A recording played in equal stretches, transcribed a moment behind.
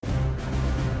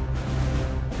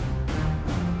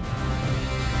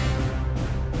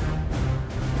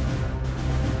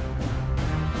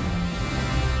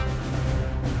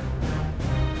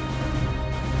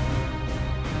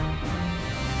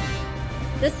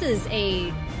This is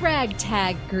a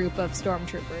ragtag group of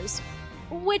stormtroopers,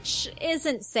 which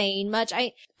isn't saying much.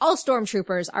 All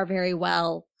stormtroopers are very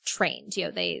well trained.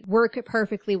 They work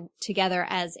perfectly together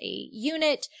as a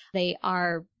unit. They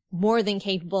are more than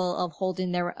capable of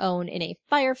holding their own in a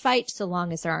firefight, so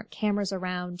long as there aren't cameras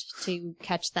around to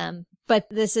catch them. But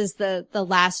this is the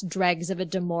last dregs of a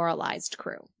demoralized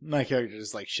crew. My character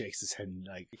just shakes his head and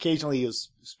occasionally you'll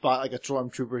spot a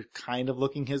stormtrooper kind of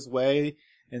looking his way,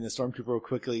 and the stormtrooper will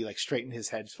quickly straighten his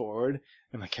head forward,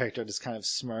 and my character just kind of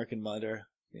smirk and mutter,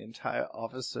 "The entire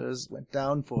officers went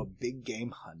down for a big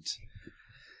game hunt."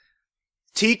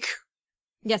 Teak?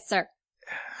 Yes, sir.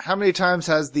 How many times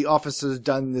has the officers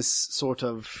done this sort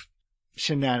of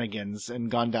shenanigans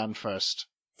and gone down first?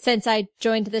 Since I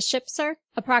joined the ship, sir,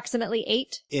 approximately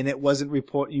 8. And it wasn't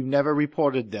you never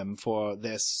reported them for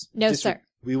this? No, sir.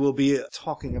 We will be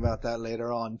talking about that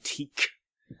later on, Teak,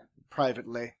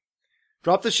 privately.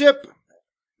 Drop the ship!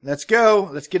 Let's go!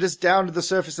 Let's get us down to the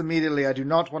surface immediately. I do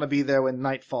not want to be there when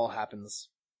nightfall happens.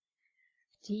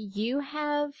 Do you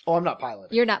have... Oh, I'm not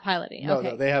piloting. You're not piloting, okay.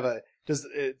 No, they have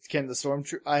can the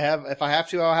stormtrooper... if I have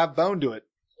to, I'll have Bone do it.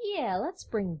 Yeah, let's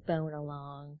bring Bone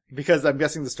along. Because I'm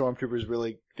guessing the stormtroopers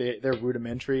really, they're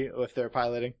rudimentary if they're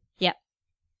piloting. Yep.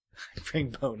 Bring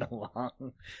Bone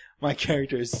along. My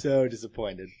character is so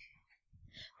disappointed.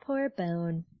 Poor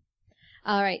Bone.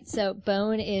 Alright, so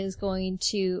Bone is going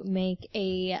to make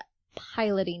a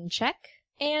piloting check,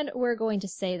 and we're going to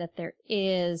say that there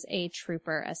is a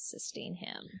trooper assisting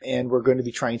him. And we're going to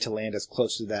be trying to land as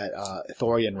close to that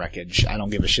Thorian wreckage. I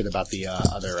don't give a shit about the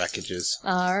other wreckages.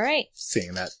 Alright.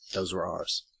 Seeing that those were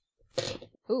ours.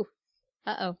 Ooh.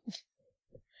 Uh-oh.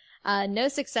 No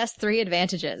success, 3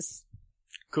 advantages.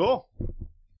 Cool.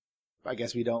 I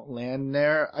guess we don't land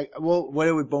there. What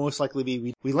it would most likely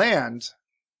be, we land,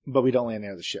 but we don't land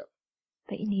near the ship.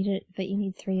 But you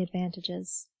need 3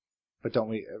 advantages. But don't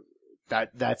we...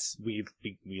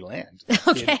 we land.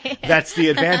 Okay. That's the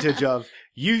advantage of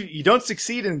you don't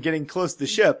succeed in getting close to the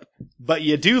ship, but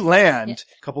you do land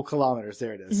a couple kilometers.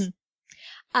 There it is. Mm-hmm.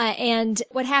 And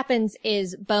what happens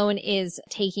is Bone is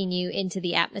taking you into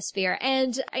the atmosphere,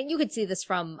 and you could see this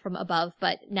from above,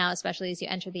 but now especially as you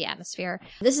enter the atmosphere,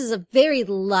 this is a very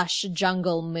lush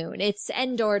jungle moon. It's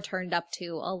Endor turned up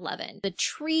to 11. The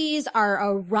trees are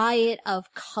a riot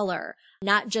of color.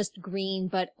 Not just green,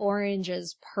 but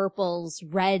oranges, purples,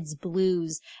 reds,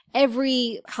 blues.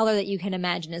 Every color that you can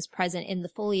imagine is present in the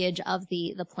foliage of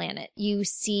the planet. You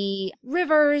see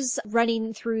rivers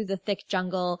running through the thick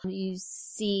jungle. You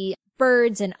see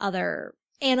birds and other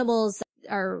animals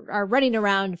are running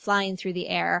around, flying through the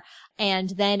air.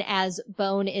 And then as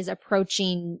Bone is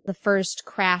approaching the first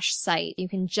crash site, you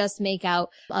can just make out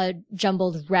a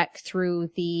jumbled wreck through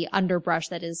the underbrush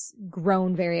that is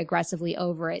grown very aggressively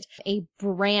over it. A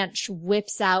branch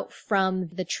whips out from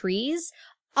the trees,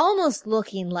 almost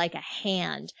looking like a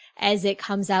hand, as it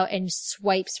comes out and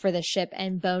swipes for the ship,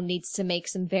 and Bone needs to make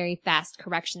some very fast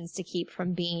corrections to keep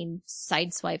from being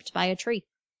sideswiped by a tree.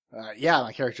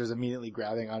 My character is immediately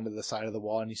grabbing onto the side of the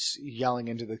wall and he's yelling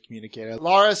into the communicator,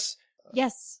 "Loris!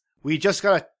 Yes? We just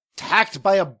got attacked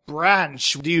by a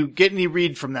branch. Do you get any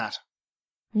read from that?"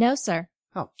 No, sir.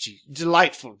 Oh, gee.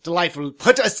 Delightful.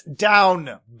 Put us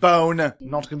down, Bone. Not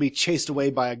going to be chased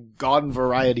away by a garden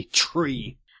variety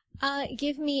tree.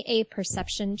 Give me a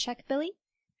perception check, Billy.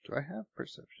 Do I have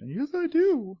perception? Yes, I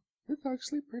do. It's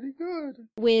actually pretty good.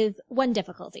 With 1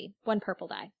 difficulty, 1 purple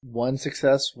die. 1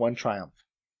 success, 1 triumph.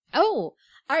 Oh,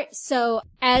 all right. So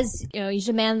as you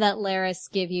demand that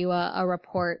Laris give you a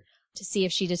report to see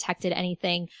if she detected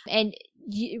anything, and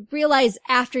you realize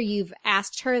after you've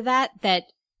asked her that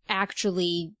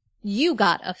actually you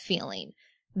got a feeling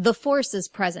the Force is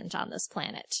present on this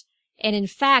planet. And in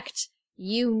fact,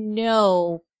 you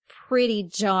know pretty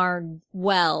darn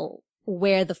well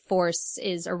where the Force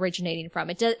is originating from.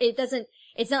 It's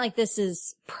not like this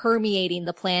is permeating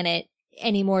the planet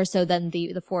any more so than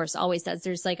the Force always does.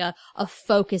 There's a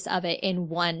focus of it in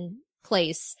one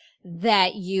place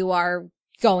that you are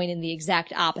going in the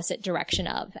exact opposite direction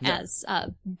of as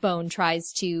Bone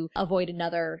tries to avoid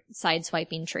another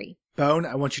sideswiping tree. Bone,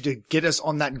 I want you to get us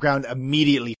on that ground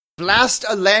immediately. Blast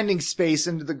a landing space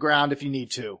into the ground if you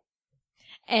need to.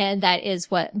 And that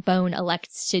is what Bone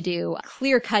elects to do,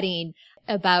 clear-cutting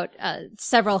about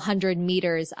several hundred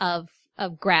meters of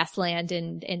grassland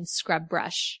and scrub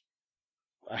brush.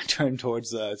 I turn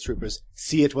towards the troopers.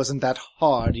 See, it wasn't that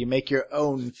hard. You make your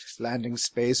own landing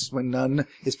space when none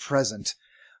is present.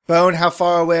 Bone, how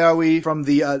far away are we from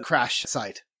the crash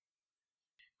site?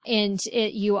 And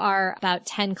you are about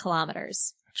 10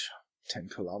 kilometers. 10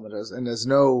 kilometers. And there's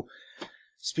no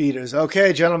Speeders.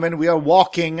 Okay, gentlemen, we are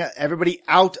walking. Everybody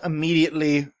out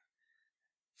immediately.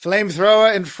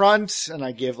 Flamethrower in front. And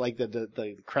I give like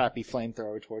the crappy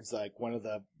flamethrower towards like one of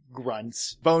the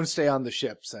grunts. Bone stay on the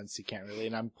ship since he can't really.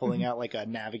 And I'm pulling out like a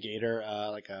navigator,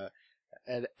 like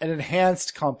an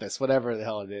enhanced compass, whatever the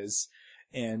hell it is.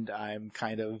 And I'm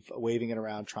kind of waving it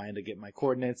around trying to get my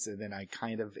coordinates. And then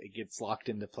it gets locked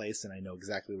into place and I know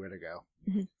exactly where to go.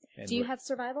 Mm-hmm. Do you have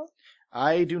survival?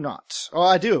 I do not. Oh,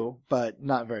 I do, but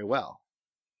not very well.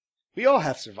 We all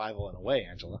have survival in a way,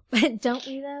 Angela. Don't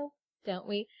we though? Don't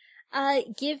we?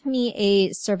 Give me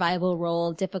a survival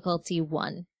roll, difficulty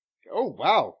 1. Oh,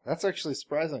 wow. That's actually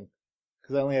surprising.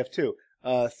 Because I only have 2.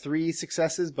 3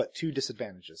 successes, but 2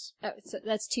 disadvantages. Oh, so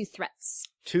that's 2 threats.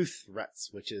 2 threats,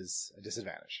 which is a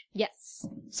disadvantage. Yes.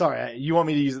 Sorry, you want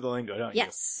me to use the lingo, don't you?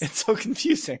 Yes. It's so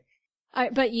confusing. All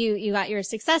right, but you got your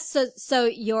success. So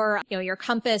your, your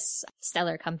compass,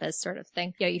 stellar compass sort of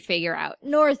thing. You figure out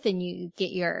north and you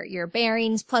get your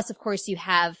bearings. Plus, of course, you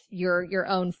have your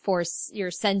own force,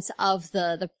 your sense of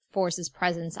the force's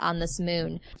presence on this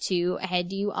moon to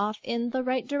head you off in the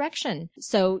right direction.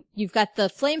 So you've got the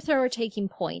flamethrower taking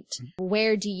point.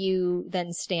 Where do you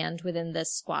then stand within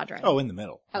this squadron? Oh, in the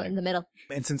middle. Oh, in the middle.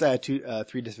 And since I had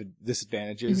 3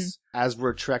 disadvantages, as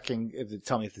we're trekking,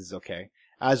 tell me if this is okay.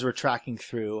 As we're tracking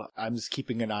through, I'm just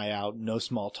keeping an eye out, no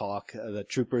small talk. The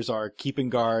troopers are keeping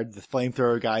guard, the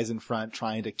flamethrower guys in front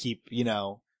trying to keep,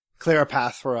 clear a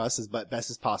path for us as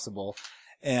best as possible.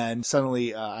 And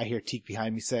suddenly, I hear Teak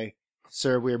behind me say,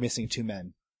 "Sir, we're missing 2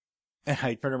 men." And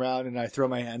I turn around and I throw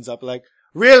my hands up like,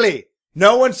 "Really?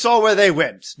 No one saw where they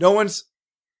went? No one's..."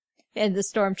 And the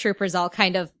stormtroopers all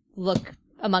kind of look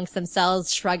amongst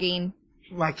themselves, shrugging.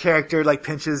 My character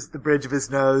pinches the bridge of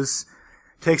his nose,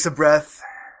 takes a breath.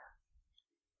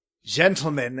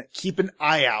 "Gentlemen, keep an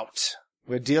eye out.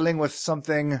 We're dealing with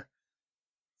something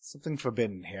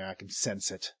forbidden here. I can sense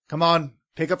it. Come on,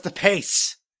 pick up the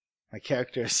pace." My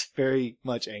character is very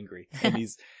much angry. And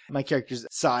my character's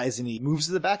size and he moves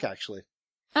to the back actually.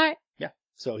 All right. Yeah.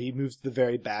 So he moves to the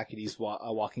very back and he's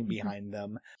walking behind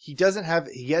them. He has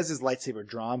his lightsaber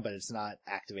drawn, but it's not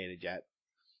activated yet.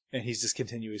 And he's just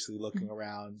continuously looking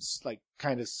around,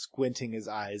 kind of squinting his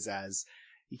eyes as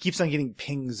he keeps on getting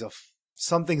pings of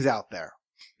something's out there.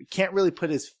 He can't really put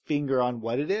his finger on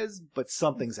what it is, but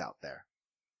something's out there.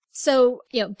 So,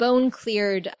 Bone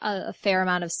cleared a fair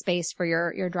amount of space for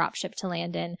your dropship to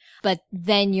land in, but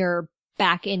then you're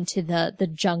back into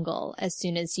the jungle as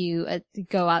soon as you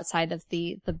go outside of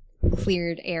the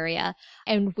cleared area.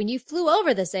 And when you flew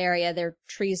over this area, their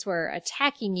trees were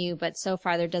attacking you, but so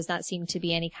far there does not seem to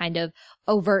be any kind of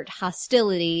overt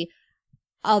hostility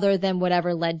other than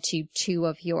whatever led to 2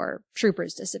 of your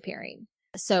troopers disappearing.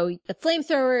 So the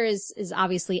flamethrower is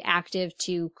obviously active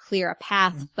to clear a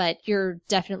path, but you're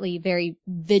definitely very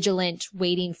vigilant,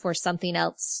 waiting for something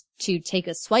else to take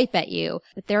a swipe at you.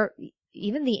 But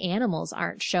even the animals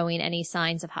aren't showing any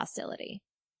signs of hostility.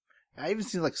 I even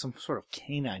see some sort of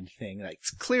canine thing.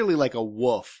 It's clearly like a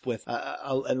wolf with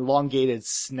an elongated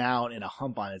snout and a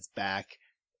hump on its back.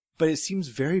 But it seems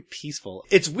very peaceful.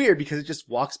 It's weird because it just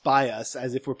walks by us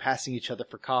as if we're passing each other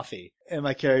for coffee. And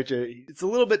my character, it's a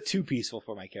little bit too peaceful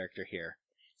for my character here.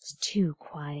 It's too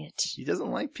quiet. He doesn't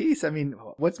like peace. I mean,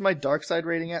 what's my dark side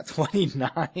rating at?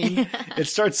 29? It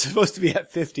starts supposed to be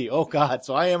at 50. Oh God.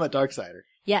 So I am a dark sider.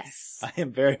 Yes. I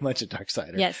am very much a dark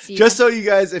sider. Yes. Just so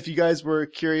if you guys were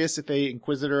curious if a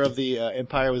Inquisitor of the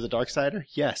Empire was a dark sider,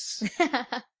 yes.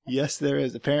 Yes, there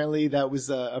is. Apparently that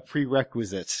was a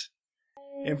prerequisite.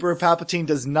 Emperor Palpatine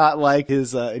does not like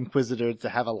his Inquisitor to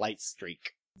have a light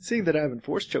streak. Seeing that I haven't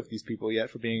force choked these people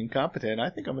yet for being incompetent, I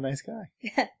think I'm a nice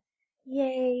guy.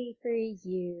 Yay for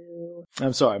you.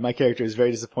 I'm sorry, my character is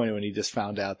very disappointed when he just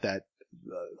found out that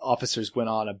officers went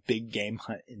on a big game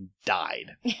hunt and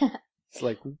died. It's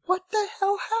like, what the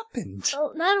hell happened?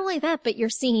 Well, not only that, but you're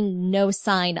seeing no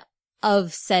sign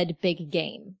of said big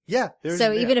game. Yeah.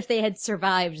 So even if they had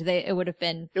survived, it would have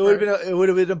been... It would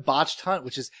have been a botched hunt,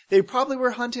 which is, they probably were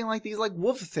hunting these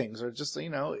wolf things, or just,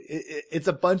 it's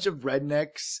a bunch of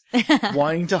rednecks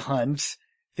wanting to hunt,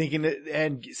 thinking that,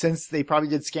 and since they probably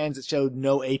did scans that showed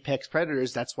no apex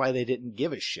predators, that's why they didn't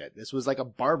give a shit. This was like a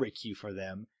barbecue for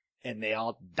them, and they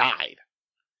all died.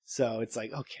 So it's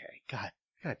like, okay, God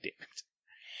damn it.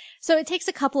 So it takes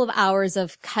a couple of hours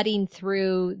of cutting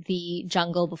through the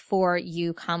jungle before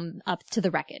you come up to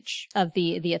the wreckage of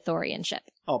the Ithorian ship.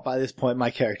 Oh, by this point, my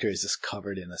character is just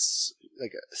covered in a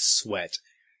sweat.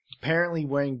 Apparently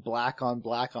wearing black on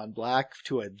black on black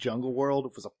to a jungle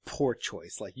world was a poor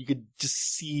choice. You could just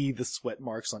see the sweat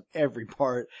marks on every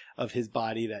part of his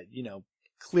body that,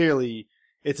 clearly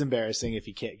It's embarrassing if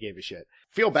he can't give a shit.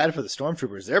 Feel bad for the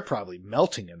stormtroopers. They're probably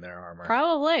melting in their armor.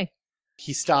 Probably.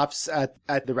 He stops at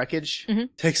the wreckage,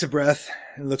 takes a breath,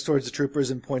 and looks towards the troopers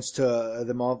and points to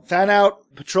them all. Fan out.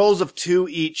 Patrols of 2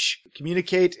 each.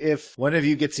 Communicate if one of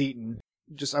you gets eaten.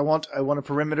 I want a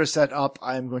perimeter set up.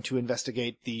 I'm going to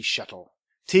investigate the shuttle.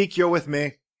 Teak, you're with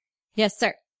me. Yes,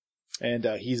 sir. And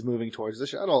he's moving towards the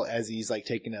shuttle as he's like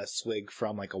taking a swig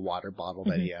from like a water bottle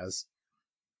that he has.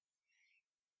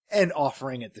 And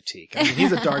offering it to Teak. I mean,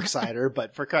 he's a Darksider,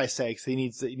 but for Christ's sakes, he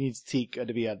needs Teak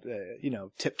to be at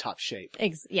tip-top shape.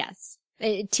 Yes.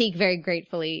 Teak very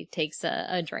gratefully takes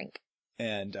a drink.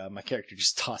 And my character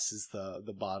just tosses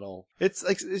the bottle. It's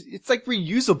like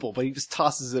reusable, but he just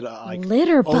tosses it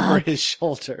Litterbug. over his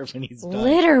shoulder when he's done.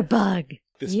 Litterbug.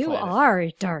 You planet. are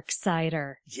a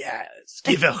Darksider. Yes.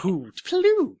 Give a hoot.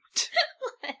 Plute.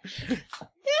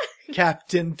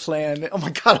 Captain Planet. Oh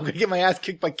my god, I'm gonna get my ass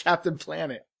kicked by Captain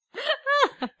Planet.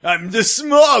 I'm the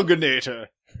Smoginator.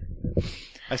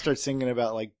 I start singing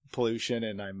about like pollution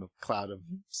and I'm a cloud of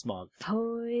smog.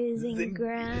 Poison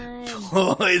grime.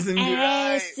 Poison grime.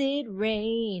 Acid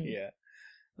rain.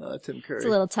 Yeah. Tim Curry. It's a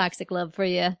little toxic love for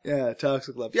you. Yeah,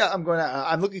 toxic love. Yeah,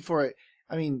 I'm looking for it.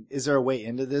 I mean, is there a way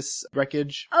into this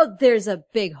wreckage? Oh, there's a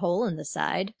big hole in the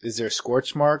side. Is there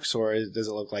scorch marks or does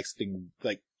it look like something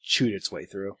like chewed its way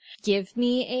through? Give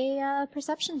me a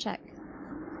perception check.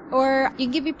 Or you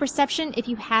can give me perception. If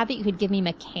you have it, you could give me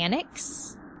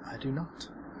mechanics. I do not.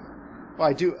 Well,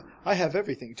 I do. I have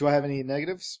everything. Do I have any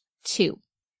negatives? 2.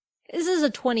 This is a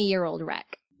 20-year-old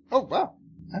wreck. Oh, wow.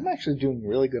 I'm actually doing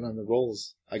really good on the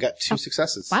rolls. I got 2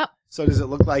 successes. Wow. So does it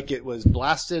look like it was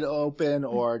blasted open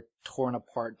or torn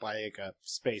apart by like a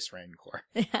space rancor?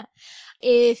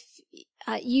 If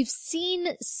you've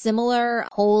seen similar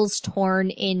holes torn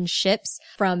in ships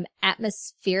from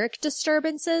atmospheric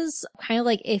disturbances, kind of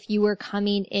like if you were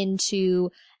coming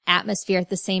into atmosphere at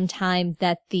the same time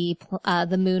that the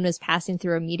moon was passing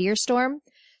through a meteor storm.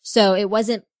 So it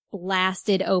wasn't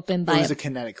blasted open by... It was a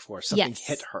kinetic force. Something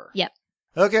hit her. Yep.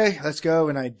 Okay, let's go.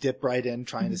 And I dip right in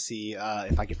trying to see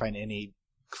if I can find any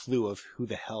clue of who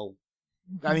the hell...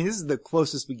 I mean, this is the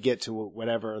closest we get to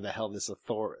whatever the hell this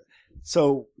authority...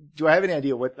 So, do I have any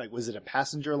idea was it a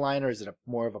passenger liner or is it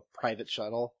more of a private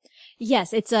shuttle?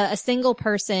 Yes, it's a single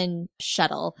person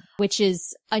shuttle, which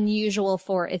is unusual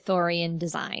for Ithorian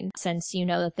design, since you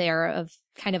know that they are of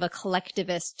kind of a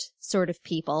collectivist sort of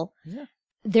people. Yeah.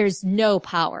 There's no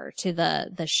power to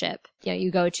the ship. You know, you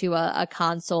go to a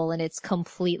console and it's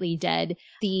completely dead.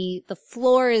 The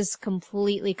floor is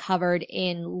completely covered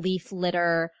in leaf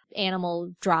litter,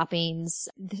 animal droppings.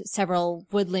 Several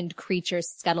woodland creatures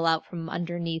scuttle out from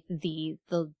underneath the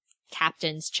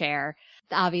captain's chair.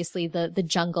 Obviously, the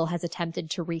jungle has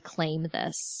attempted to reclaim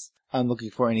this. I'm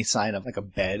looking for any sign of like a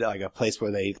bed, like a place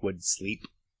where they would sleep.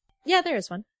 Yeah, there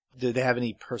is one. Do they have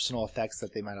any personal effects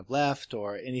that they might have left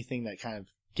or anything that kind of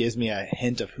gives me a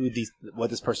hint of what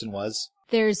this person was?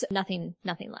 There's nothing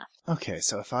left. Okay,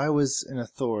 so if I was an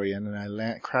Ithorian and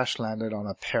I crash landed on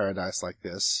a paradise like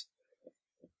this,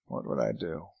 what would I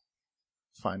do?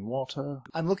 Find water?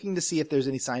 I'm looking to see if there's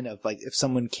any sign of like if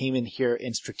someone came in here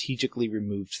and strategically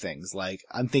removed things. Like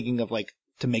I'm thinking of like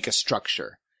to make a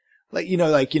structure. Like,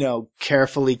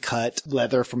 carefully cut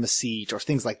leather from a seat or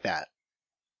things like that.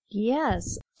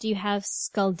 Yes. Do you have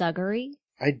skullduggery?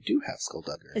 I do have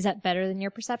skullduggery. Is that better than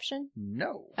your perception?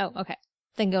 No. Oh, okay.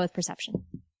 Then go with perception.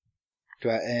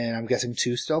 And I'm guessing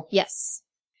 2 still? Yes.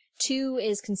 2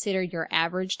 is considered your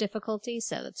average difficulty,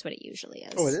 so that's what it usually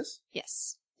is. Oh, it is?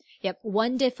 Yes. Yep.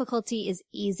 1 difficulty is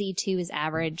easy, 2 is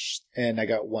average. And I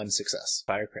got 1 success.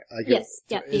 Firecraft. Yes.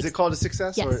 Yep. Is it called a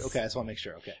success? Yes. Okay, I just want to make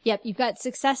sure. Okay. Yep. You've got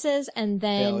successes and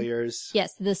then... Failures.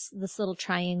 Yes. This little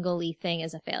triangle-y thing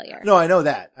is a failure. No, I know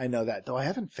that. Though I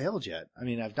haven't failed yet. I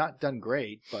mean, I've not done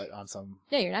great, but on some...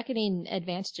 No, you're not getting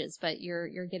advantages, but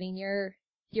you're getting your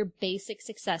basic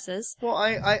successes. Well,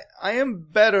 I am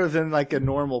better than like a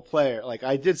normal player. Like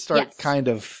I did start kind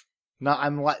of...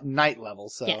 I'm night level,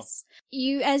 so. Yes.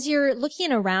 As you're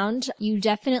looking around, you're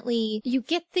trying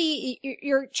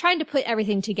to put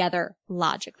everything together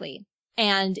logically.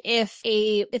 And if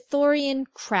a Ithorian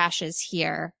crashes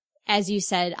here, as you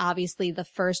said, obviously the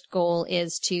first goal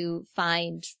is to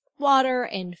find water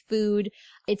and food.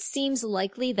 It seems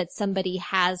likely that somebody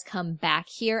has come back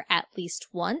here at least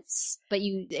once, but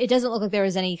it doesn't look like there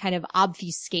was any kind of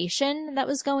obfuscation that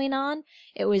was going on.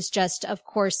 It was just, of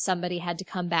course, somebody had to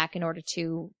come back in order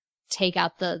to take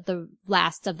out the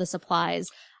last of the supplies,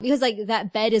 because like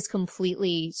that bed is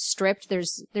completely stripped.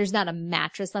 There's not a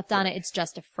mattress left on it. It's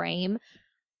just a frame.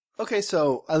 Okay,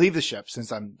 so I leave the ship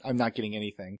since I'm not getting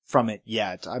anything from it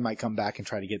yet. I might come back and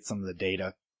try to get some of the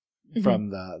data from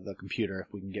the computer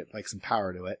if we can get like some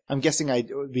power to it. I'm guessing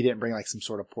we didn't bring like some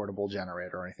sort of portable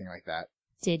generator or anything like that.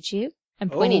 Did you? I'm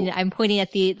pointing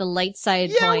at the light side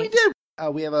Yeah, point. we did.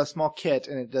 We have a small kit,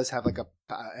 and it does have like a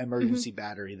emergency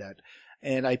battery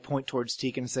and I point towards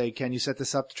Teak and say, "Can you set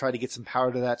this up to try to get some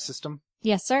power to that system?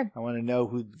 Yes, sir. I want to know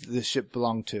who the ship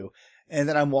belonged to." And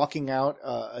then I'm walking out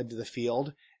into the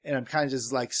field, and I'm kind of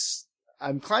just like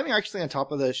I'm climbing actually on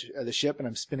top of the ship, and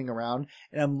I'm spinning around,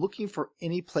 and I'm looking for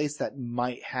any place that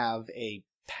might have a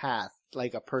path,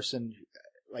 like a person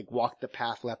like walked the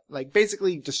path left, like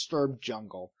basically disturbed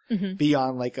jungle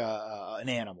beyond like an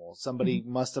animal. Somebody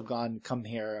must have come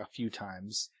here a few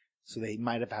times, so they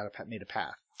might have made a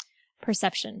path.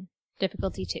 Perception.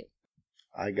 Difficulty 2.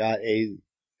 I got a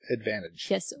advantage.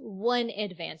 Yes, 1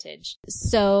 advantage.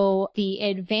 So the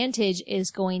advantage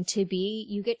is going to be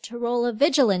you get to roll a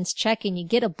vigilance check and you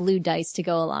get a blue dice to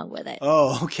go along with it.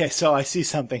 Oh, okay. So I see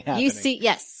something happening. You see,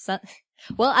 yes.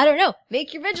 Well, I don't know.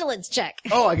 Make your vigilance check.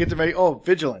 Oh, I get to make,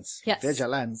 vigilance. Yes.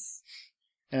 Vigilance.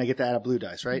 And I get to add a blue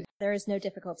dice, right? There is no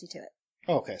difficulty to it.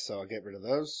 Okay, so I'll get rid of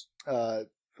those. A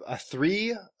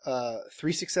 3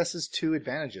 successes, 2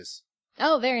 advantages.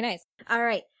 Oh, very nice. All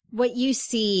right. What you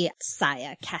see,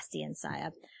 Saya, Castian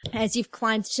Saya, as you've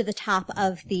climbed to the top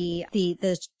of the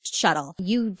shuttle,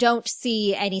 you don't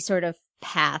see any sort of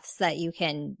paths that you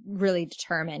can really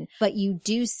determine, but you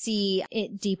do see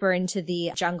it deeper into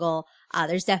the jungle.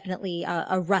 There's definitely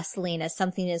a rustling as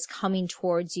something is coming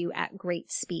towards you at great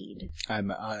speed.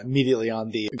 I'm immediately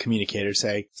on the communicator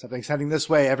say, "Something's heading this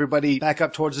way. Everybody back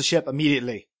up towards the ship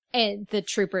immediately." And the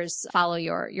troopers follow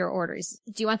your orders.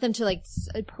 Do you want them to like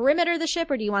perimeter the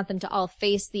ship, or do you want them to all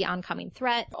face the oncoming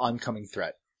threat? Oncoming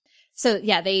threat. So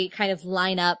yeah, they kind of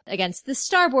line up against the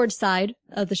starboard side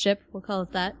of the ship. We'll call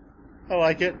it that. I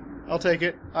like it. I'll take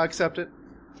it. I'll accept it.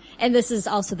 And this is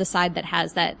also the side that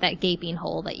has that gaping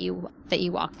hole that you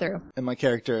walk through. And my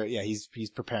character, yeah, he's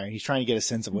preparing. He's trying to get a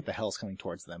sense of what the hell's coming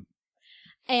towards them.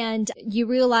 And you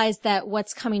realize that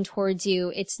what's coming towards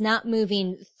you, it's not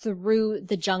moving through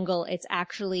the jungle. It's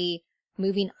actually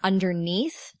moving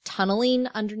underneath, tunneling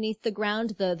underneath the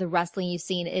ground. The rustling you've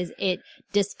seen is it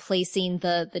displacing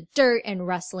the dirt and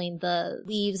rustling the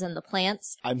leaves and the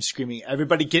plants. I'm screaming,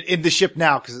 "Everybody get in the ship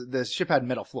now," because the ship had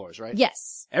metal floors, right?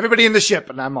 Yes. Everybody in the ship,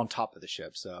 and I'm on top of the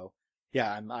ship, so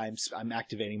yeah, I'm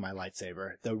activating my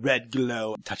lightsaber. The red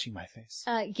glow touching my face.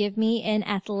 Give me an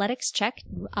athletics check,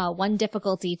 1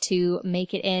 difficulty to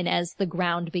make it in as the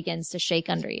ground begins to shake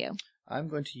under you. I'm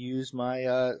going to use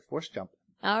my force jump.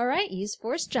 All right, use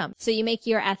force jump. So you make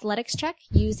your athletics check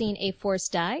using a force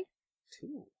die.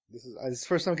 2. This is the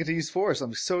first time I get to use force.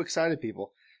 I'm so excited,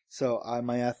 people. So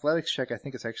my athletics check, I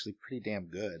think it's actually pretty damn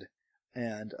good.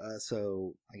 And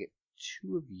so I get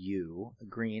 2 of you, a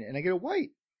green, and I get a white.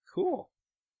 Cool.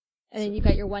 And then you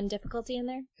got your 1 difficulty in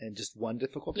there? And just 1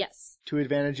 difficulty? Yes. 2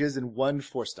 advantages and 1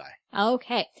 force die.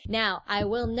 Okay. Now, I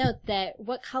will note that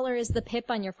what color is the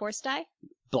pip on your force die?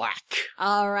 Black.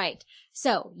 All right.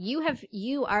 So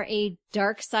you are a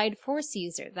dark side force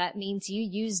user. That means you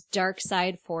use dark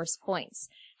side force points.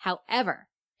 However,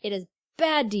 it is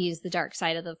bad to use the dark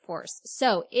side of the force.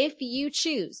 So if you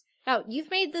choose, now you've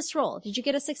made this roll. Did you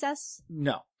get a success?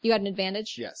 No. You got an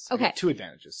advantage? Yes. Okay. I got 2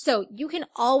 advantages. So you can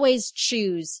always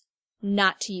choose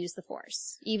not to use the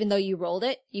force. Even though you rolled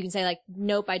it, you can say like,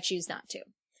 nope, I choose not to.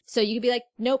 So you could be like,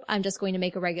 nope, I'm just going to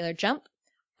make a regular jump.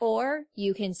 Or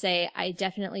you can say, I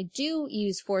definitely do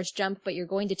use force jump, but you're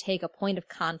going to take a point of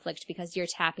conflict because you're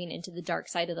tapping into the dark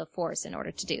side of the force in order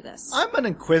to do this. I'm an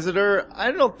inquisitor.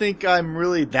 I don't think I'm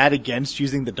really that against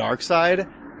using the dark side.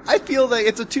 I feel that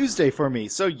it's a Tuesday for me.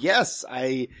 So yes,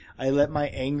 I let my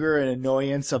anger and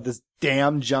annoyance of this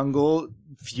damn jungle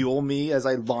fuel me as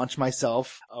I launch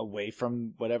myself away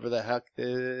from whatever the heck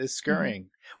is scurrying.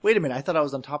 Wait a minute, I thought I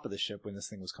was on top of the ship when this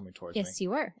thing was coming towards me. Yes, you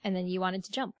were. And then you wanted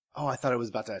to jump. Oh, I thought it was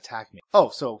about to attack me. Oh,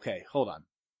 so okay, hold on.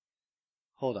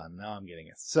 Now I'm getting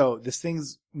it. So this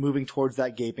thing's moving towards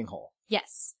that gaping hole.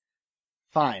 Yes.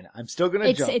 Fine, I'm still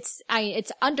gonna jump.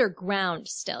 It's underground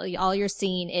still. All you're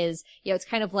seeing is, it's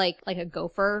kind of like a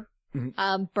gopher,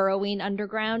 burrowing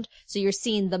underground. So you're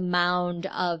seeing the mound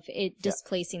of it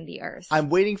displacing the earth. I'm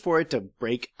waiting for it to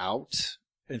break out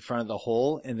in front of the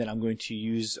hole, and then I'm going to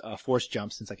use a force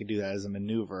jump, since I can do that as a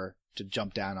maneuver, to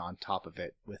jump down on top of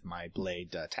it with my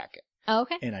blade to attack it. Oh,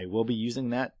 okay. And I will be using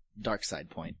that dark side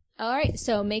point. All right.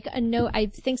 So make a note. I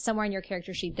think somewhere on your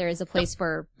character sheet there is a place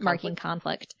for marking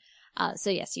conflict. So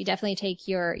yes, you definitely take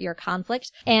your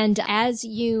conflict. And as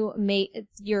you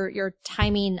you're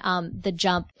timing, the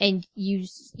jump, and you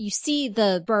see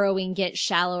the burrowing get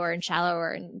shallower and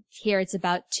shallower, and here it's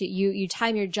about to, you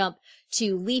time your jump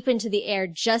to leap into the air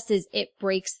just as it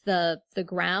breaks the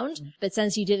ground. But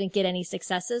since you didn't get any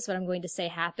successes, what I'm going to say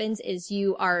happens is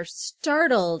you are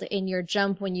startled in your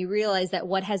jump when you realize that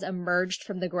what has emerged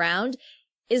from the ground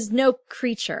is no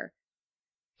creature.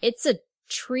 It's a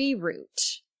tree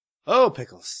root. Oh,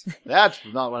 pickles. That's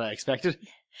not what I expected.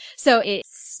 So it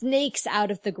snakes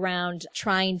out of the ground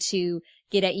trying to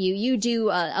get at you. You do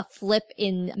a flip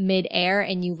in midair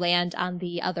and you land on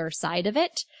the other side of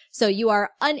it. So you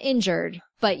are uninjured,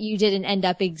 but you didn't end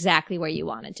up exactly where you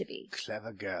wanted to be.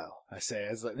 Clever girl, I say.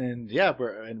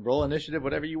 And roll initiative,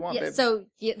 whatever you want, Yeah, babe. so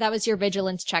that was your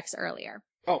vigilance checks earlier.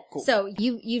 Oh, cool. So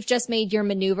you've just made your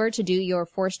maneuver to do your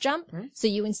force jump, so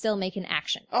you can still make an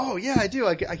action. Oh, yeah, I do.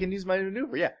 I can use my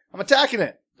maneuver. Yeah, I'm attacking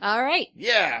it. All right.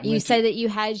 Yeah. You said that you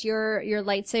had your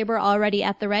lightsaber already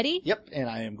at the ready? Yep, and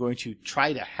I am going to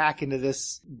try to hack into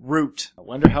this root. I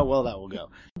wonder how well that will go.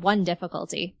 1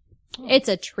 difficulty. It's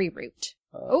a tree root.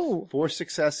 4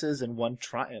 successes and 1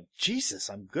 triumph. Jesus,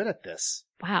 I'm good at this.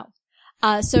 Wow.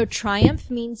 So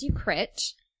triumph means you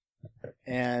crit.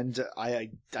 And I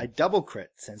double crit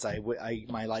since my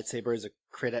lightsaber is a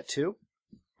crit at 2,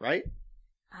 right?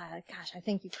 Gosh, I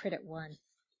think you crit at 1.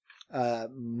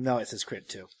 No, it says crit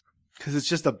 2. Because it's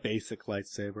just a basic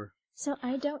lightsaber. So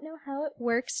I don't know how it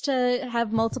works to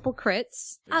have multiple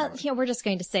crits. We're just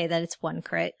going to say that it's 1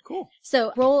 crit. Cool.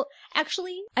 So roll,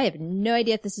 actually, I have no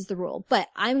idea if this is the rule, but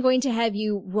I'm going to have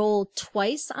you roll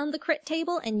twice on the crit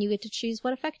table and you get to choose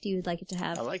what effect you would like it to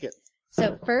have. I like it.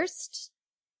 So first,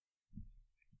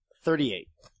 38.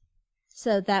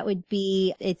 so that would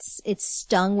be, it's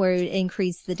stung where it would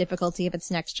increase the difficulty of its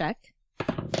next check.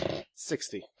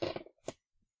 60.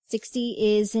 60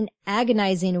 is an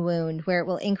agonizing wound where it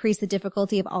will increase the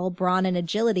difficulty of all brawn and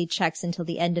agility checks until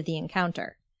the end of the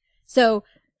encounter. So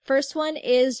first one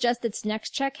is just its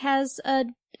next check has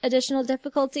additional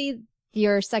difficulty.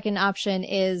 Your second option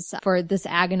is for this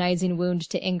agonizing wound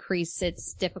to increase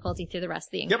its difficulty through the rest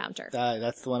of the encounter. Yep.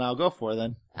 That's the one I'll go for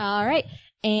then. All right.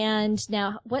 And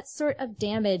now, what sort of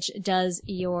damage does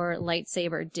your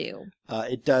lightsaber do?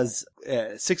 It does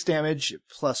 6 damage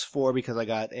plus 4 because I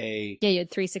got a... Yeah, you had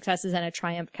 3 successes and a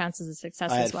triumph counts as a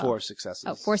success I as had well. 4 successes.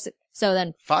 Oh, 4. So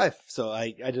then 5. So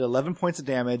I did 11 points of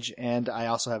damage, and I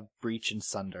also have Breach and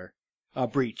Sunder.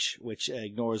 Breach, which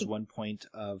ignores 1 point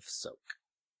of soak.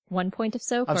 1 point of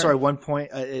soak? I'm sorry, 1 point.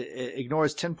 It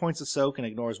ignores 10 points of soak and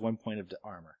ignores 1 point of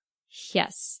armor.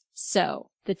 Yes. So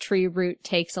the tree root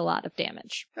takes a lot of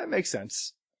damage. That makes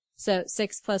sense. So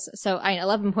 6 plus,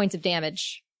 11 points of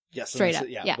damage. Yes, Straight up.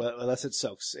 Yeah, Yeah. But unless it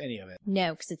soaks any of it.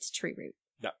 No, because it's a tree root.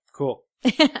 No, cool.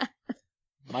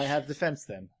 Might have defense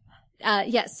then.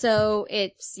 Yes, so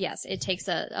it takes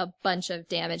a bunch of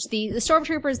damage. The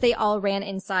stormtroopers, they all ran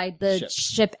inside the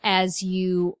ship as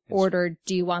you ordered.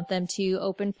 Do you want them to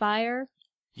open fire?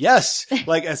 Yes!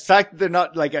 Like, as fact they're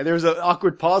not, like, there's an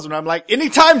awkward pause when I'm like,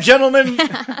 anytime, gentlemen!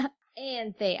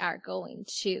 And they are going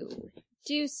to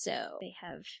do so. They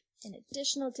have an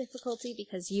additional difficulty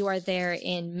because you are there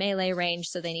in melee range,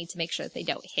 so they need to make sure that they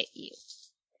don't hit you.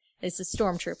 It's a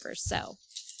stormtrooper, so.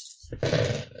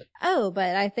 Oh,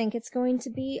 but I think it's going to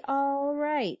be all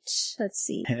right. Let's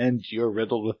see. And you're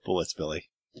riddled with bullets, Billy.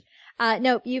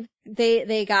 Nope.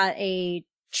 They got a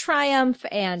triumph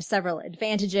and several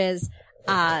advantages.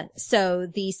 So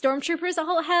the stormtroopers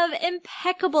all have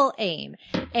impeccable aim,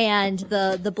 and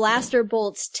the blaster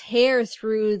bolts tear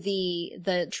through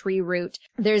the tree root.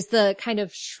 There's the kind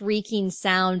of shrieking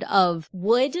sound of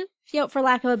wood, for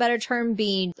lack of a better term,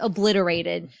 being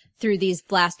obliterated through these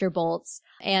blaster bolts,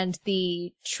 and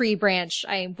the tree branch,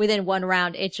 within 1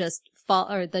 round, it just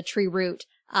the tree root,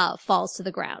 falls to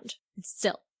the ground. It's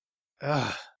still.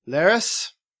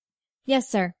 Laris? Yes,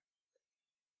 sir.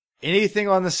 Anything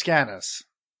on the scanners?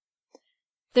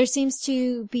 There seems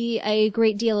to be a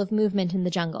great deal of movement in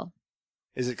the jungle.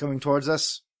 Is it coming towards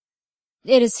us?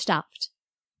 It is stopped.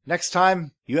 Next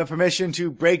time, you have permission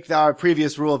to break our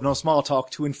previous rule of no small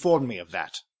talk to inform me of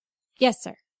that. Yes,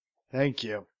 sir. Thank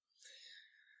you.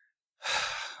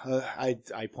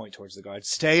 I point towards the guards.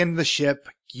 Stay in the ship.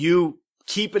 You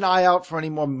keep an eye out for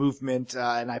any more movement,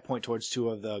 and I point towards 2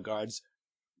 of the guards.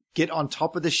 Get on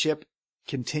top of the ship.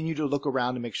 Continue to look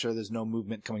around to make sure there's no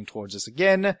movement coming towards us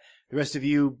again. The rest of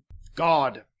you,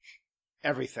 guard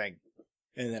everything.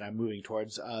 And then I'm moving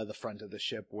towards the front of the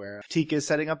ship where Teak is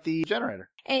setting up the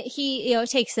generator. And he,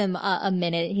 takes him a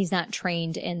minute. He's not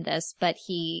trained in this, but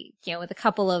he, with a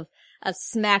couple of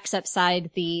smacks upside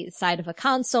the side of a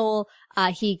console,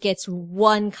 he gets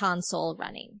 1 console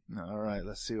running. All right,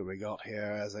 let's see what we got here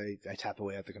as I tap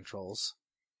away at the controls.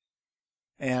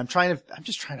 And I'm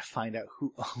just trying to find out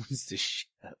who owns the ship.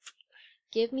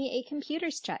 Give me a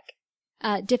computers check.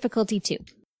 Difficulty 2.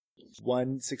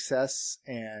 1 success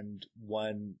and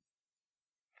 1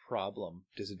 problem.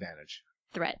 Disadvantage.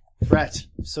 Threat. Threat.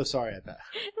 So sorry at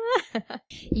that.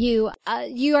 You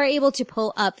are able to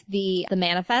pull up the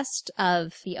manifest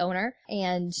of the owner,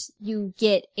 and you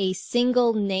get a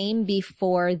single name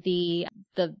before the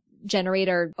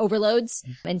generator overloads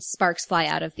and sparks fly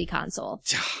out of the console.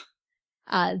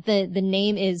 The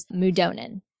name is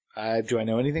Mudonin. Do I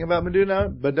know anything about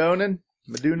Mudonin?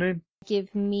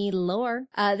 Give me lore.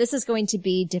 This is going to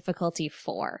be difficulty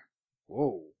 4.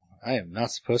 Whoa. I am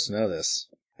not supposed to know this.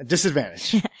 A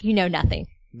disadvantage. You know nothing.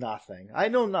 Nothing. I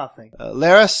know nothing.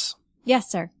 Laris? Yes,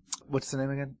 sir. What's the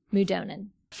name again? Mudonin.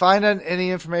 Find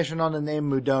any information on the name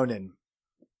Mudonin.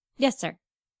 Yes, sir.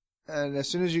 And as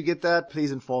soon as you get that,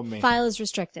 please inform me. File is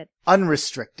restricted.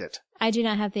 Unrestricted. I do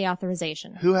not have the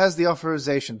authorization. Who has the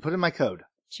authorization? Put in my code.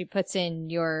 She puts in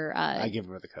your, I give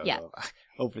her the code. Yeah.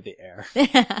 Over the air.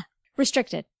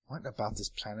 Restricted. What about this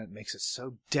planet makes it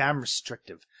so damn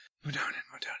restrictive?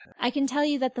 Mudonin. I can tell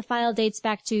you that the file dates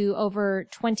back to over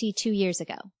 22 years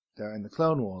ago. During the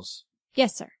Clone Wars.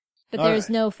 Yes, sir. But All there is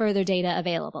right. no further data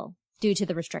available due to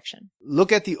the restriction.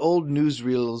 Look at the old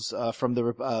newsreels from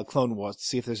the Clone Wars to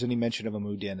see if there's any mention of a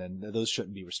Mudin, and those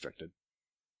shouldn't be restricted.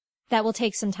 That will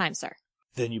take some time, sir.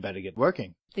 Then you better get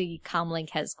working. The comlink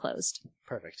has closed.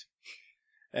 Perfect.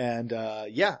 And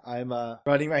I'm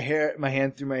running my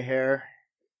hand through my hair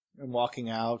and walking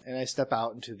out, and I step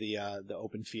out into the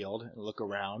open field and look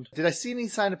around. Did I see any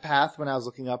sign of path when I was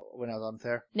looking up when I was up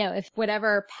there? No, if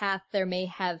whatever path there may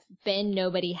have been,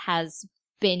 nobody has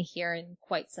been here in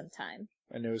quite some time.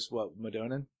 And there was what,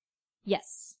 Mudonin?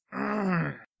 Yes.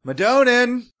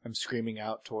 Mudonin! I'm screaming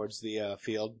out towards the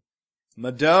field.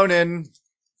 Mudonin!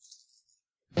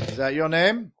 Is that your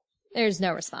name? There's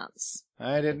no response.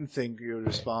 I didn't think you would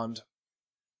respond.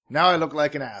 Now I look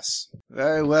like an ass.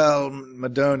 Very well,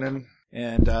 Mudonin.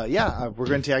 And we're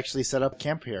going to actually set up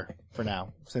camp here for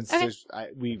now, since Okay.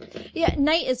 Yeah,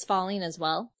 night is falling as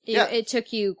well. It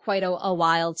took you quite a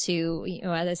while to,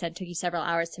 as I said, it took you several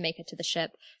hours to make it to the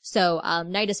ship. So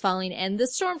night is falling, and the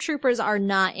stormtroopers are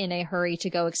not in a hurry to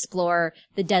go explore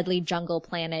the deadly jungle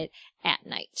planet at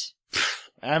night.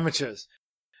 Amateurs.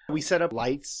 We set up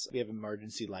lights. We have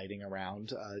emergency lighting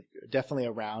around, definitely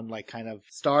around like kind of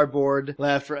starboard,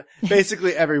 left, right,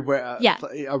 basically everywhere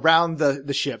around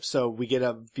the ship. So we get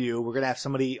a view. We're going to have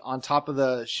somebody on top of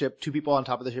the ship, 2 people on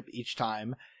top of the ship each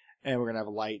time. And we're going to have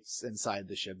lights inside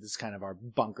the ship. This is kind of our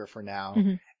bunker for now.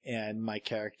 Mm-hmm. And my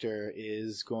character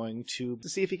is going to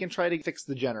see if he can try to fix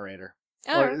the generator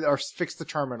Oh. or fix the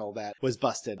terminal that was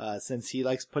busted, since he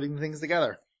likes putting things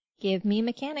together. Give me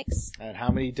mechanics. And how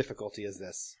many difficulty is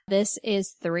this? This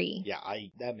is 3. Yeah,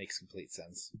 that makes complete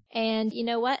sense. And you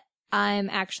know what?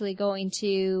 I'm actually going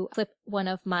to flip one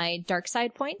of my dark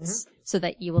side points so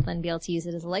that you will then be able to use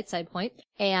it as a light side point.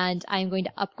 And I'm going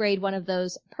to upgrade one of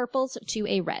those purples to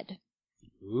a red.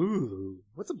 Ooh,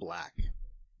 what's a black?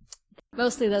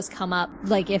 Mostly those come up,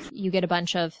 like if you get a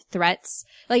bunch of threats.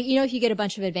 Like, if you get a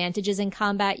bunch of advantages in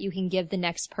combat, you can give the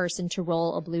next person to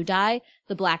roll a blue die.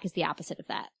 The black is the opposite of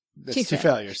that. That's 2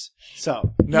 failures.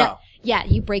 So, no. Yeah,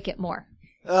 you break it more.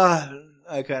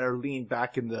 I kind of lean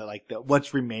back in the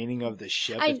what's remaining of the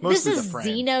ship. It's mostly this is the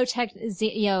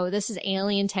frame. this is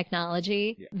alien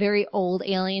technology, Yeah. very old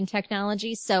alien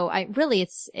technology. So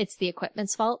it's the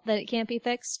equipment's fault that it can't be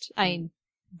fixed.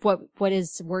 What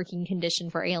is working condition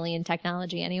for alien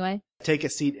technology anyway? Take a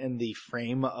seat in the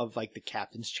frame of the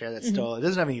captain's chair that's still, it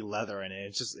doesn't have any leather in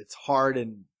it. It's hard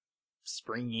and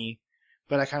springy.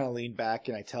 But I kind of lean back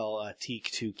and I tell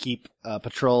Teak to keep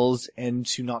patrols and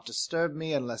to not disturb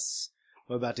me unless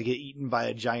we're about to get eaten by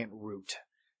a giant root.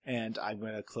 And I'm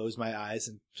going to close my eyes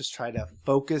and just try to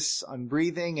focus on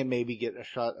breathing and maybe get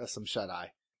some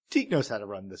shut-eye. Teak knows how to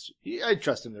run this. I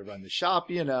trust him to run the shop,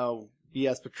 He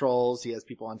has patrols, he has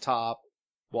people on top,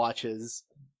 watches,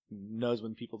 knows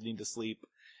when people need to sleep.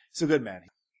 He's a good man.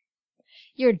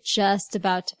 You're just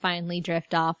about to finally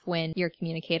drift off when your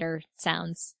communicator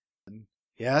sounds.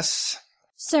 Yes?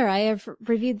 Sir, I have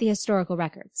reviewed the historical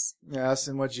records. Yes,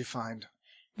 and what'd you find?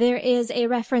 There is a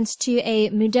reference to a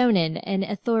Mudonin, an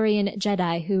Ithorian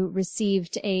Jedi who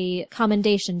received a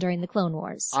commendation during the Clone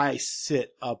Wars. I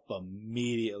sit up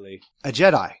immediately. A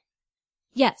Jedi.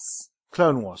 Yes.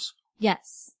 Clone Wars.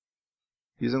 Yes.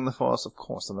 Using the Force, of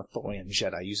course, an Ithorian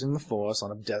Jedi. Using the Force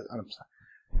on a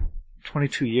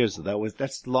 22 years of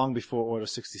that's long before Order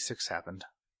 66 happened.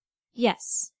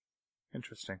 Yes.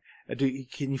 Interesting.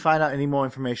 Can you find out any more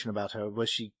information about her? Was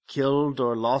she killed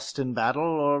or lost in battle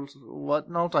or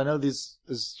whatnot? I know those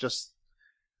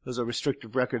are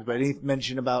restricted records, but any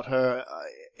mention about her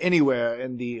anywhere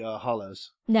in the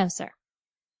Hollows? No, sir.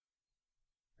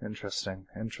 Interesting.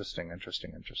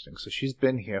 So she's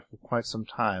been here for quite some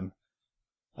time.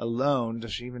 Alone,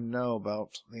 does she even know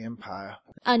about the Empire?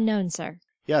 Unknown, sir.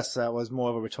 Yes, that was more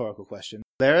of a rhetorical question.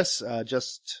 Laris,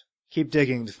 just keep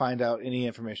digging to find out any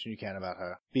information you can about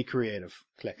her. Be creative.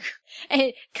 Click. And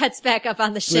it cuts back up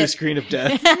on the Blue ship. screen of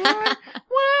death.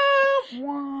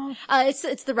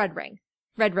 It's the red ring.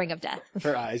 Red ring of death.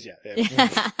 Her eyes, yeah.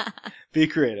 Be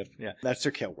creative. Yeah, that's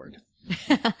her kill word.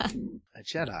 A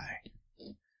Jedi.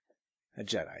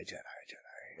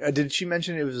 Did she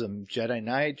mention it was a Jedi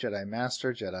Knight, Jedi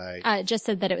Master, Jedi... Just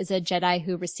said that it was a Jedi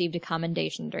who received a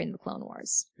commendation during the Clone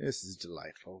Wars. This is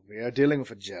delightful. We are dealing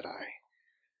with a Jedi.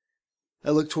 I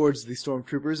look towards the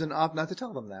stormtroopers and opt not to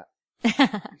tell them that.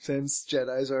 Since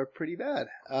Jedis are pretty bad.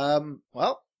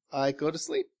 Well, I go to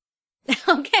sleep.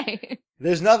 Okay.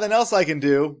 There's nothing else I can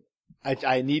do.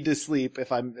 I need to sleep.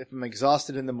 If I'm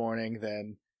exhausted in the morning,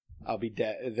 then I'll be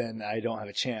dead. Then I don't have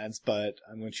a chance, but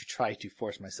I'm going to try to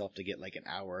force myself to get like an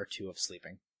hour or two of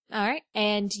sleeping. All right.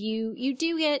 And you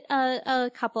do get a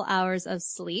couple hours of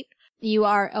sleep. You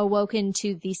are awoken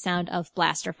to the sound of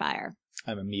blaster fire.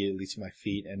 I'm immediately to my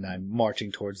feet and I'm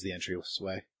marching towards the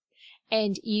entryway.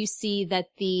 And you see that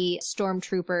the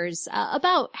stormtroopers,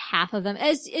 about half of them,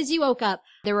 as you woke up,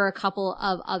 there were a couple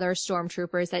of other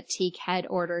stormtroopers that Teak had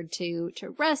ordered to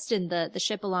rest in the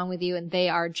ship along with you, and they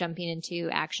are jumping into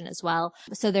action as well.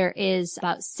 So there is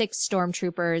about 6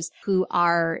 stormtroopers who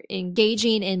are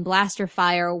engaging in blaster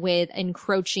fire with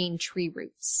encroaching tree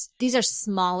roots. These are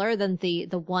smaller than the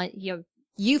one,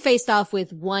 you faced off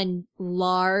with one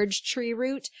large tree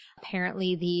root.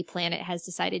 Apparently the planet has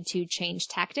decided to change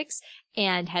tactics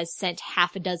and has sent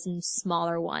half a dozen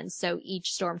smaller ones. So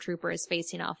each stormtrooper is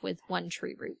facing off with one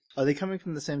tree root. Are they coming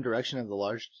from the same direction of the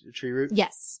large tree root?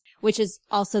 Yes, which is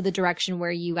also the direction where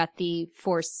you got the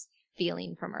force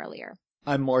feeling from earlier.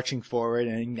 I'm marching forward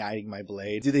and igniting my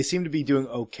blade. Do they seem to be doing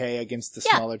okay against the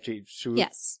smaller tree root?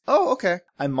 Yes. Oh, okay.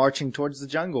 I'm marching towards the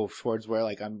jungle, towards where,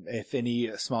 like, if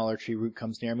any smaller tree root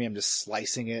comes near me, I'm just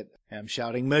slicing it. And I'm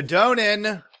shouting,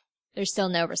 Madonin! There's still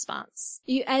no response.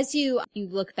 As you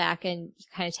look back and you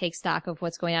kind of take stock of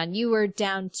what's going on, you were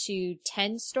down to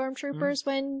 10 stormtroopers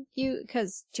when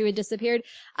because 2 had disappeared.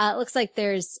 It looks like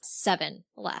there's 7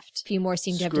 left. A few more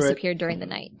seem to have disappeared during the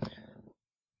night.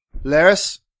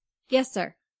 Laris? Yes,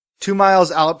 sir. 2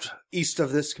 miles out east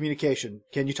of this communication.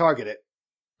 Can you target it?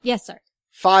 Yes, sir.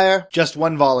 Fire. Just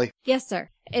 1 volley. Yes, sir.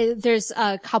 There's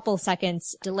a couple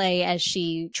seconds delay as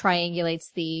she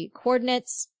triangulates the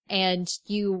coordinates, and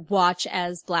you watch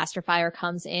as blaster fire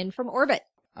comes in from orbit.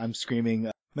 I'm screaming,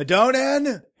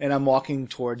 Madonin! And I'm walking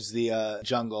towards the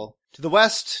jungle. To the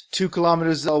west, 2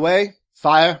 kilometers away.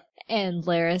 Fire. And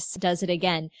Laris does it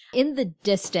again. In the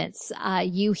distance,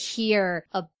 you hear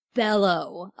a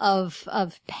bellow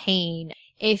of pain.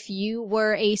 If you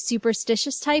were a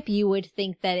superstitious type, you would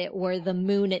think that it were the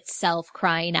moon itself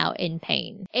crying out in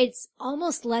pain. It's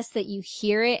almost less that you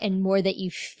hear it and more that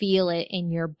you feel it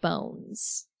in your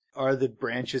bones. Are the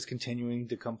branches continuing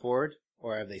to come forward,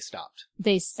 or have they stopped?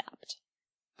 They stopped.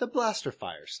 The blaster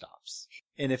fire stops.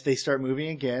 And if they start moving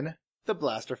again, the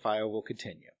blaster fire will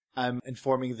continue. I'm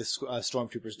informing the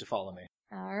stormtroopers to follow me.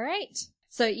 All right.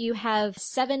 So you have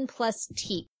 7 plus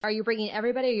Teak. Are you bringing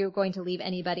everybody, or are you going to leave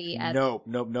anybody at... Nope,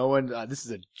 no one. This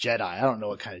is a Jedi. I don't know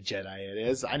what kind of Jedi it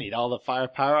is. I need all the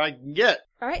firepower I can get.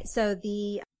 All right, so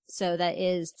that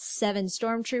is 7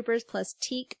 stormtroopers plus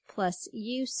Teak plus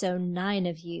you, so 9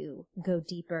 of you go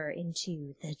deeper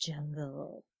into the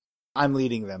jungle. I'm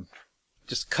leading them.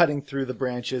 Just cutting through the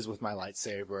branches with my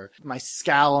lightsaber. My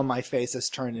scowl on my face has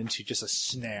turned into just a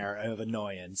snare of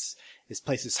annoyance. This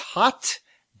place is hot.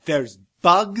 There's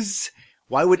bugs.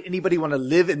 Why would anybody want to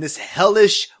live in this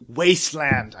hellish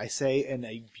wasteland? I say in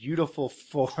a beautiful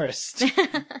forest.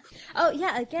 Oh,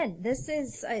 yeah, again, this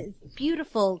is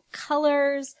beautiful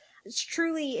colors.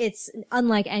 It's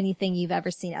unlike anything you've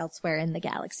ever seen elsewhere in the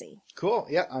galaxy. Cool.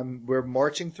 Yeah, we're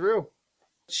marching through.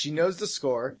 She knows the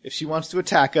score. If she wants to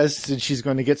attack us, then she's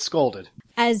going to get scolded.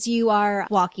 As you are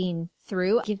walking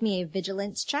through, give me a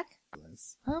vigilance check.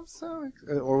 I'm sorry.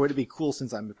 Or would it be cool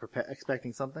since I'm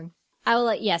expecting something? I'll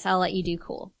let you do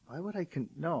cool. Why would I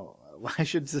no. I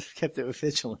should have kept it with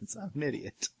vigilance. I'm an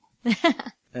idiot.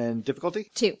 And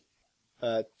difficulty? 2.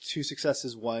 2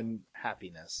 successes, 1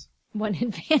 happiness. 1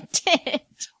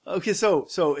 advantage. Okay, so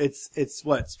it's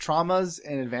what? It's traumas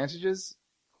and advantages?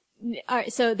 All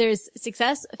right, so there's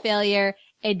success, failure,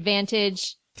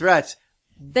 advantage, threat,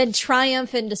 then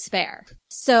triumph and despair.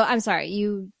 So I'm sorry,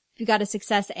 you You got a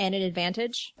success and an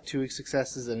advantage. 2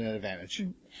 successes and an advantage.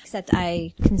 Except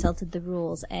I consulted the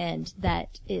rules, and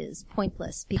that is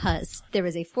pointless because there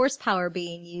is a force power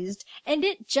being used, and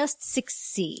it just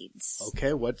succeeds.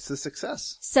 Okay, what's the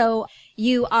success? So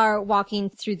you are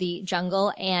walking through the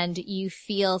jungle, and you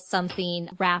feel something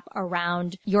wrap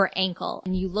around your ankle,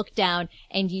 and you look down,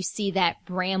 and you see that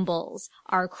brambles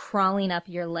are crawling up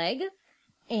your leg,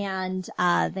 and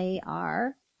they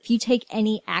are... If you take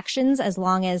any actions, as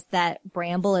long as that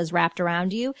bramble is wrapped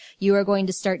around you, you are going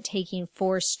to start taking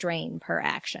 4 strain per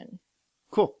action.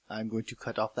 Cool. I'm going to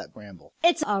cut off that bramble.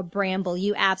 It's a bramble.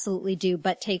 You absolutely do,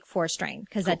 but take 4 strain,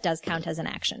 because that does count as an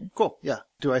action. Cool. Yeah.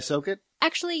 Do I soak it?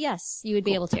 Actually, yes, you would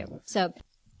be able to. So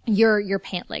your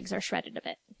pant legs are shredded a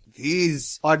bit.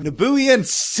 These are Nabooian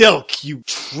silk, you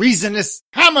treasonous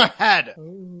hammerhead!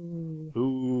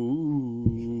 Ooh.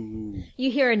 You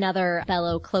hear another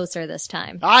bellow closer this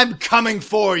time. I'm coming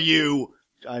for you!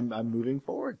 I'm moving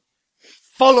forward.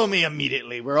 Follow me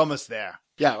immediately. We're almost there.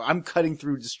 Yeah, I'm cutting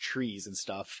through just trees and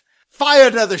stuff. Fire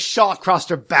another shot across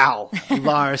her bow,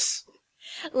 Laris.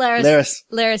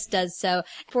 Laris does so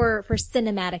for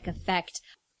cinematic effect.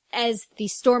 As the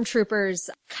stormtroopers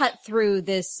cut through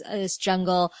this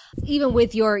jungle, even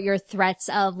with your threats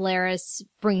of Laris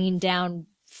bringing down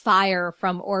fire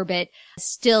from orbit,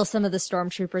 still some of the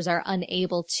stormtroopers are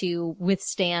unable to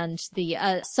withstand the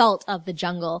assault of the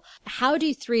jungle. How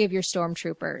do 3 of your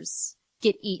stormtroopers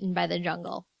get eaten by the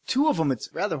jungle? 2 of them, it's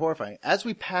rather horrifying. As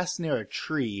we pass near a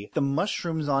tree, the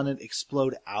mushrooms on it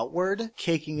explode outward,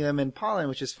 caking them in pollen,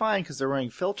 which is fine because they're wearing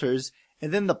filters.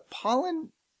 And then the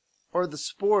pollen or the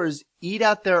spores eat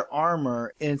out their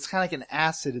armor, and it's kind of like an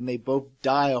acid, and they both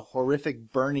die a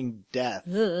horrific burning death.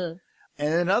 Ugh.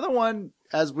 And another one,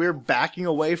 as we're backing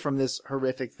away from this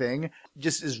horrific thing,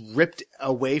 just is ripped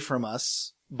away from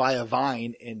us by a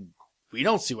vine, and we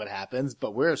don't see what happens,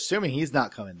 but we're assuming he's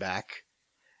not coming back.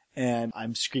 And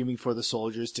I'm screaming for the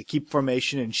soldiers to keep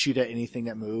formation and shoot at anything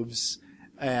that moves.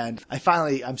 And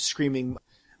I'm screaming,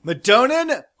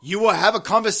 Madonin, you will have a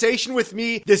conversation with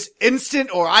me this instant,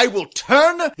 or I will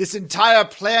turn this entire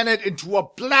planet into a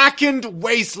blackened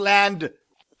wasteland.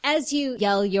 As you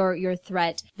yell your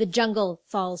threat, the jungle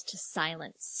falls to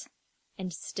silence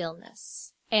and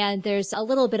stillness. And there's a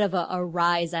little bit of a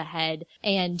rise ahead,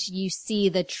 and you see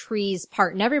the trees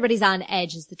part, and everybody's on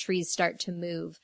edge as the trees start to move.